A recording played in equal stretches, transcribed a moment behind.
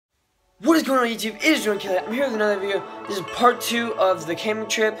What is going on YouTube? It is Jordan Kelly. I'm here with another video. This is part 2 of the camping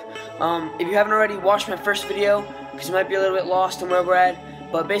trip. If you haven't already, watched my first video because you might be a little bit lost on where we're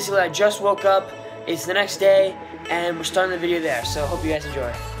at. But basically, I just woke up. It's the next day, and we're starting the video there. So I hope you guys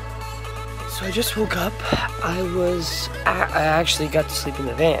enjoy. So I just woke up. I actually got to sleep in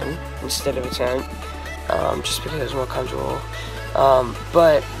the van instead of a tent, just because it was more comfortable.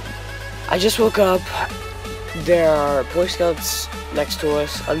 But I just woke up. There are Boy Scouts next to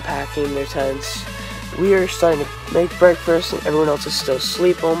us unpacking their tents. We are starting to make breakfast and everyone else is still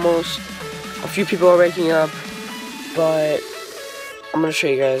asleep almost. A few people are waking up, but I'm going to show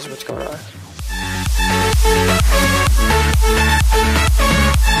you guys what's going on.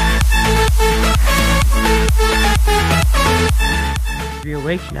 We're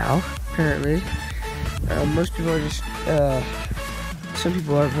awake now, apparently. Most people are just, some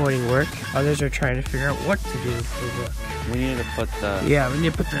people are avoiding work. Others are trying to figure out what to do for work. We need to put the... Yeah, we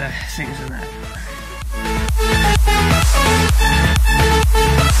need to put the things in that.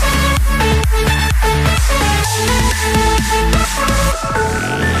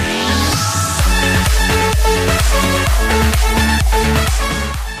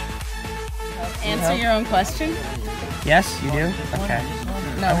 Answer your own question? Yes, you do? Okay.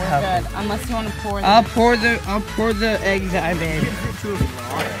 No, we're good. Unless you want to pour I'll pour the eggs that I made.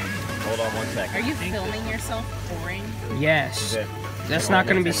 Hold on one second. Are you filming yourself pouring? Yes. That's not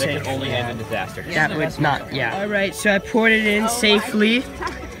going to be safe. Only end in disaster. That would not, yeah. Alright, so I poured it in safely.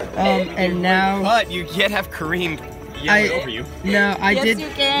 And now... But you can't have Kareem yelling over you. No, Yes, you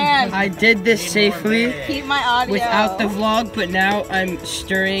can. I did this safely Keep my audio. without the vlog, but now I'm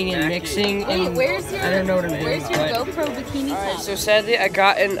stirring and mixing. Wait, And where's your, I don't know what I'm doing. where's your GoPro bikini Alright, top? so sadly I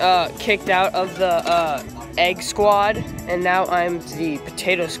gotten kicked out of the egg squad, and now I'm the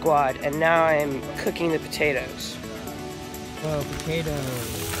potato squad, and now I'm cooking the potatoes. Whoa, potatoes.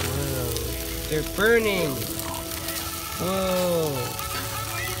 Whoa. They're burning. Whoa.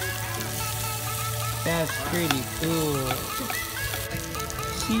 That's pretty cool.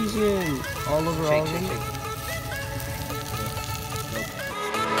 Season all over all of them.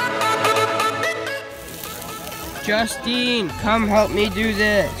 Justine, come help me do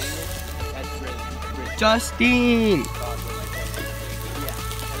this. Justine.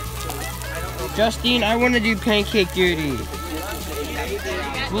 Justine, I want to do pancake duty.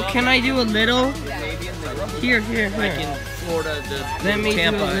 Well, can I do a little? Here. Like in Florida, Let me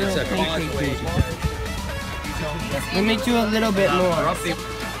Tampa, do a it's little a pancake causeway. duty. Let me do a little bit more.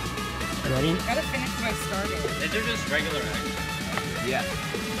 Ready? Gotta finish what I started. They're just regular eggs. Yeah.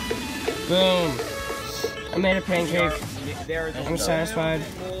 Boom. I made a pancake. I'm satisfied.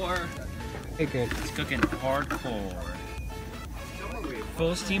 Okay, good. It's cooking hardcore.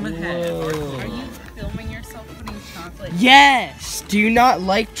 Full steam ahead. Are you filming yourself putting chocolate? Yes. Do you not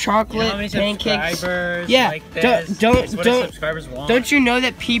like chocolate You know how many pancakes? subscribers Yeah. like this? That's what the subscribers want. Don't you know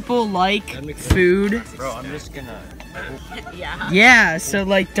that people like food? Bro, I'm just gonna... Yeah. Yeah. So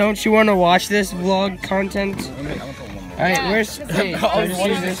like, don't you want to watch this vlog content? All right. Where's? Hey, do I just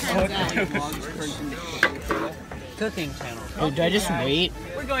use this? Cooking channel. Oh, do I just wait?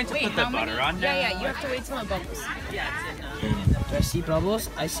 We're going to put the butter on now. Yeah, you have to wait till it bubbles. Do I see bubbles?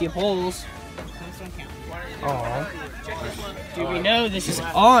 I see holes. Aw. Do we know this is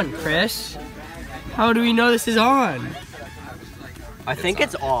on, Chris? How do we know this is on? I think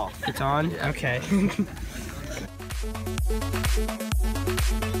it's off. It's on? Okay.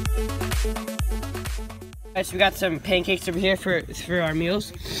 Alright, so we got some pancakes over here for our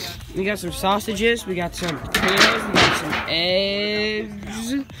meals. We got some sausages, we got some potatoes, we got some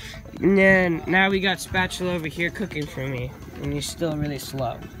eggs. And then now we got spatula over here cooking for me. And he's still really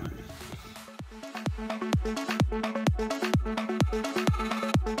slow.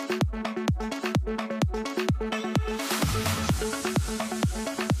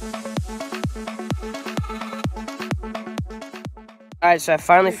 Alright, so I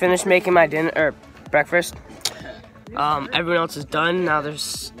finally finished making my dinner or breakfast. Everyone else is done. Now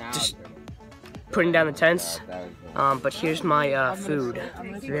there's just putting down the tents. But here's my food.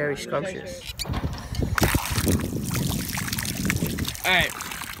 Very scrumptious.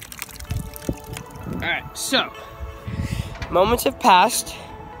 Alright, so moments have passed.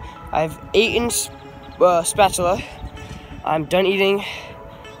 I've eaten spatula. I'm done eating.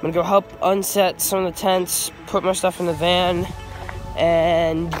 I'm gonna go help unset some of the tents, put my stuff in the van,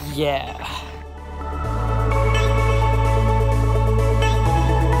 and yeah.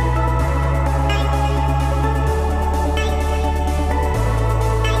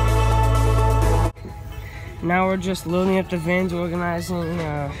 Now we're just loading up the vans, organizing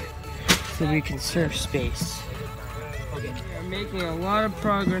so we can conserve space. making a lot of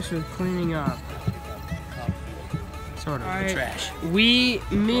progress with cleaning up. Sort of. All right. Trash. Me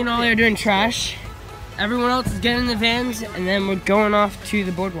and Ollie are doing trash. Everyone else is getting in the vans, and then we're going off to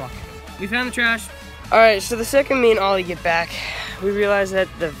the boardwalk. We found the trash. All right, so the second me and Ollie get back, we realize that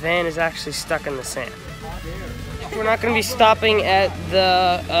the van is actually stuck in the sand. We're not going to be stopping at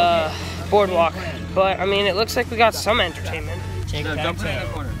the boardwalk, but I mean, it looks like we got some entertainment. No, don't put it in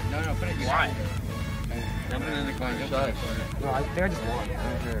the corner. No, put it here. Why? Don't put it in the corner. No, they're just one.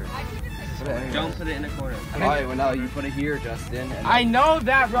 Don't put it in the corner. Alright, well now you put it here, Justin. And I know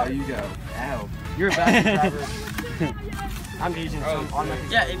that, bro. there you go. Ow. You're a bad driver. I'm using some on my.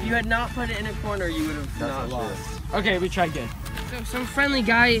 Yeah, if you had not put it in a corner, you would have not lost. Okay, we tried good. So some friendly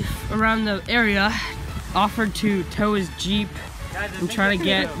guy around the area offered to tow his Jeep and try to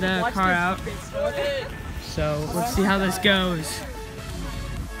get the car out. So let's see how this goes.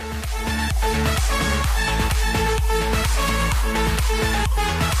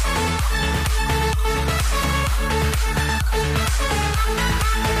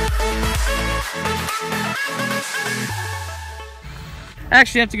 I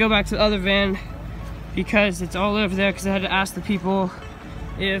actually have to go back to the other van because it's all over there because I had to ask the people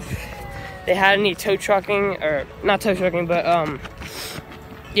if they had any tow trucking, or not tow trucking, but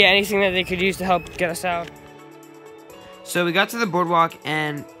yeah, anything that they could use to help get us out. So we got to the boardwalk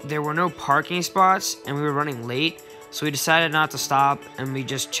and there were no parking spots and we were running late. So we decided not to stop and we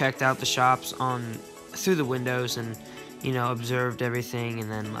just checked out the shops through the windows and, you know, observed everything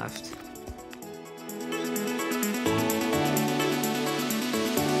and then left.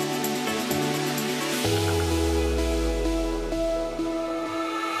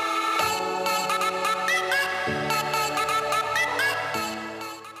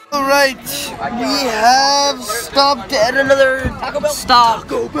 Alright, we have stopped at another stop.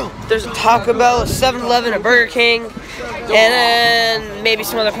 There's a Taco Bell, a 7-Eleven, a Burger King, and then maybe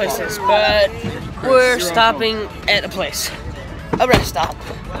some other places. But we're stopping at a place. A rest stop.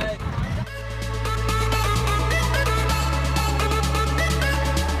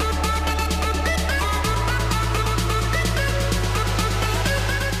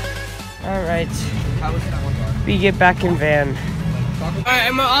 Alright, we get back in van. Alright,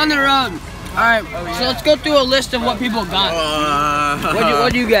 and we're on the road. Alright, so let's go through a list of what people got.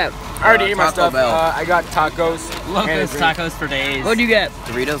 What'd you get? I already ate my stuff. I got tacos. Locos tacos for days. What'd you get?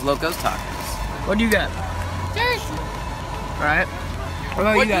 Doritos Locos Tacos. What'd you get? Alright. What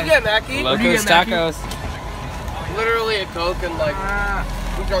about you guys? get, Mackie? Locos tacos. Literally a Coke and like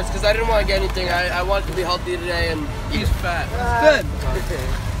food jars because I didn't want to get anything. I wanted to be healthy today and eat fat. Good.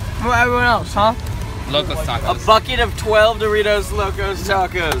 Well, everyone else, huh? Locos tacos. A bucket of 12 Doritos Locos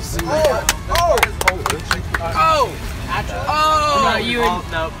Tacos. Oh! What about you and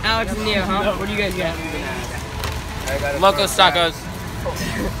Alex and Neo, huh? What do you guys get? Locos tacos.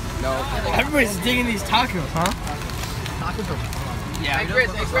 Everybody's digging these tacos, huh? Yeah.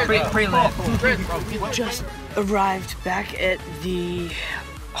 Pretty lit. We just arrived back at the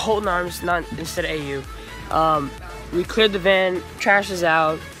Holton Arms, instead of AU. We cleared the van, trash is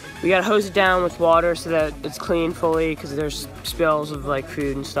out. We gotta hose it down with water so that it's clean fully because there's spills of like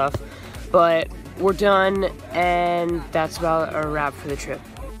food and stuff. But we're done, and that's about a wrap for the trip.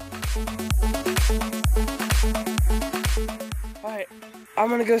 Alright, I'm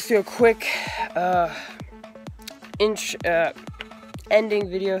gonna go through a quick ending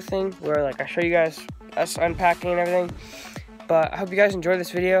video thing where like I show you guys us unpacking and everything. But I hope you guys enjoyed this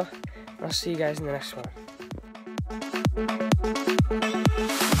video. I'll see you guys in the next one.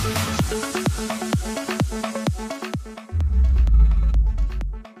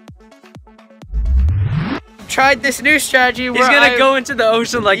 Tried this new strategy where He's gonna go into the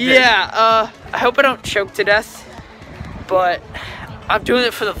ocean like this. Yeah, I hope I don't choke to death, but I'm doing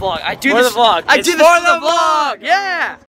it for the vlog. I do For this the vlog. I It's do this for for the the vlog. Yeah.